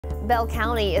Bell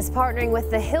County is partnering with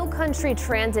the Hill Country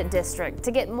Transit District to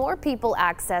get more people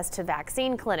access to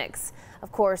vaccine clinics.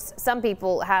 Of course, some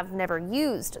people have never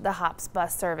used the HOPS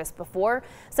bus service before,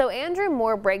 so Andrew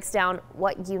Moore breaks down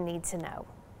what you need to know.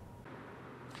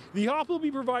 The HOP will be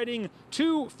providing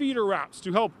 2 feeder routes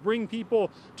to help bring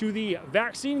people to the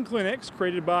vaccine clinics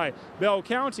created by Bell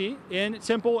County in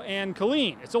Temple and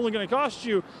Killeen. It's only going to cost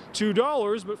you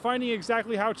 $2, but finding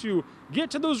exactly how to get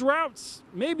to those routes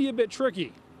may be a bit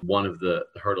tricky. One of the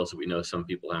hurdles that we know some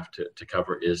people have to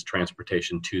cover is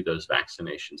transportation to those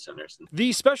vaccination centers.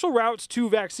 The special routes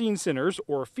to vaccine centers,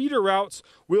 or feeder routes,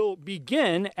 will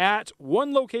begin at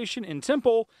 1 location in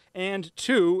Temple and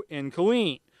 2 in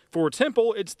Killeen. For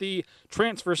Temple, it's the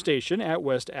transfer station at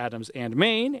West Adams and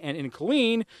Main, and in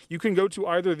Killeen, you can go to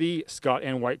either the Scott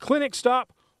and White Clinic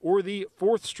stop or the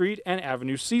 4th Street and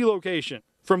Avenue C location.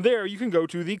 From there, you can go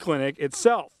to the clinic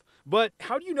itself. But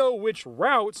how do you know which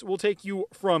routes will take you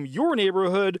from your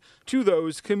neighborhood to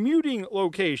those commuting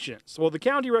locations? Well, the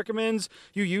county recommends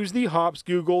you use the HOPS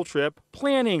Google Trip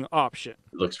Planning option.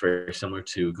 It looks very similar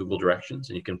to Google Directions,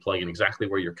 and you can plug in exactly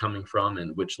where you're coming from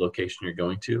and which location you're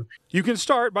going to. You can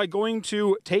start by going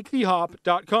to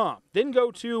takethehop.com, then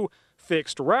go to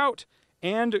Fixed Route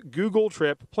and Google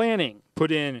Trip Planning.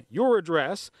 Put in your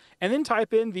address and then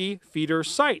type in the feeder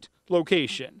site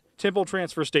location, Temple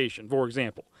Transfer Station, for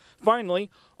example. Finally,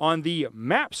 on the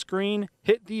map screen,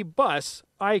 hit the bus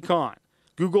icon.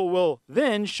 Google will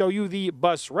then show you the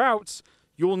bus routes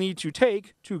you'll need to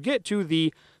take to get to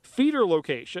the feeder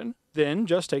location. Then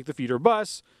just take the feeder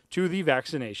bus to the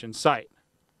vaccination site.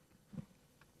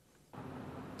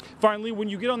 Finally, when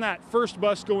you get on that first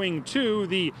bus going to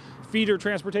the feeder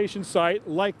transportation site,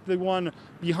 like the one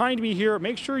behind me here,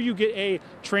 make sure you get a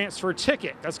transfer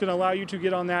ticket. That's going to allow you to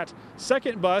get on that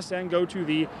second bus and go to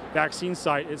the vaccine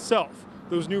site itself.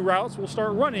 Those new routes will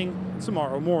start running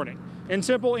tomorrow morning. In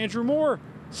Temple, Andrew Moore,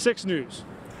 6 News.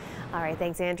 All right,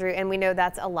 thanks, Andrew. And we know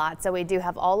that's a lot, so we do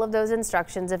have all of those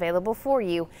instructions available for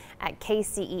you at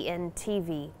kcentv.com.